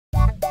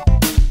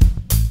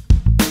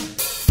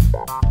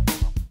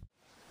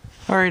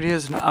Alright,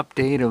 here's an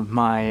update of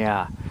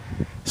my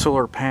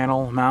solar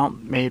panel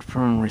mount made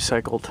from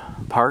recycled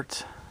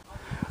parts.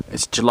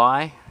 It's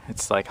July,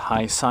 it's like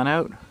high sun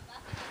out,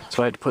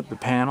 so I had to put the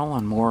panel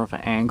on more of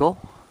an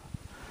angle.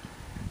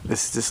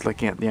 This is just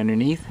looking at the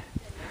underneath.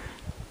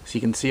 So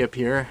you can see up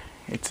here,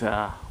 it's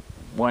a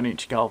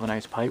 1-inch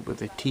galvanized pipe with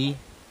a T,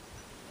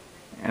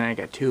 and I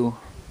got 2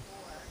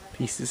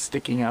 pieces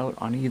sticking out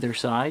on either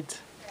side.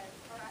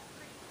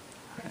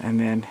 And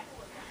then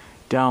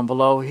down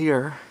below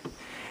here,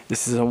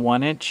 this is a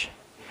 1-inch,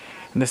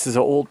 and this is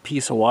an old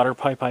piece of water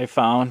pipe I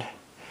found,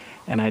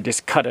 and I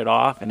just cut it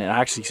off, and it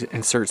actually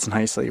inserts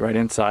nicely right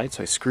inside,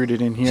 so I screwed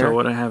it in here. So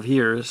what I have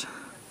here is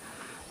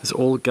this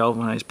old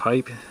galvanized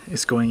pipe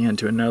is going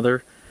into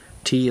another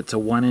T. It's a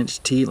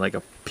 1-inch T, like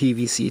a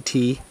PVC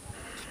T,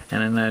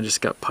 and then I just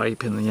got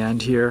pipe in the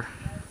end here,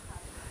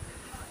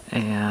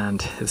 and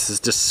this is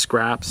just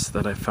scraps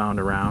that I found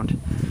around.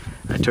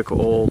 I took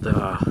old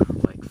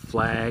like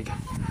flag,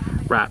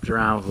 wrapped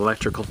around with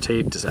electrical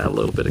tape, just add a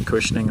little bit of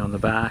cushioning on the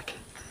back.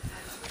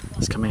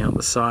 It's coming out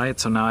the side,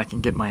 so now I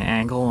can get my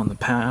angle on the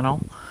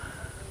panel.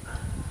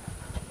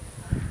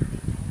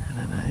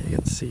 And then you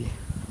can see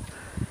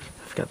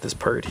I've got this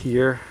part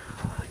here,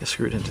 I can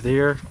screw it into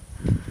there.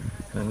 And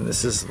then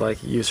this is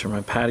like used for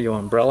my patio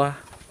umbrella.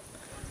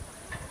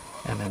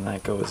 And then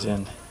that goes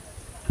in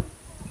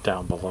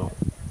down below.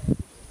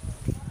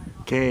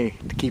 Okay,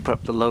 to keep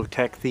up the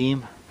low-tech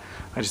theme,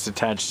 I just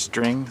attached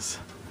strings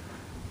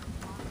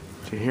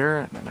to here,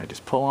 and then I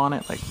just pull on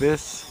it like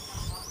this,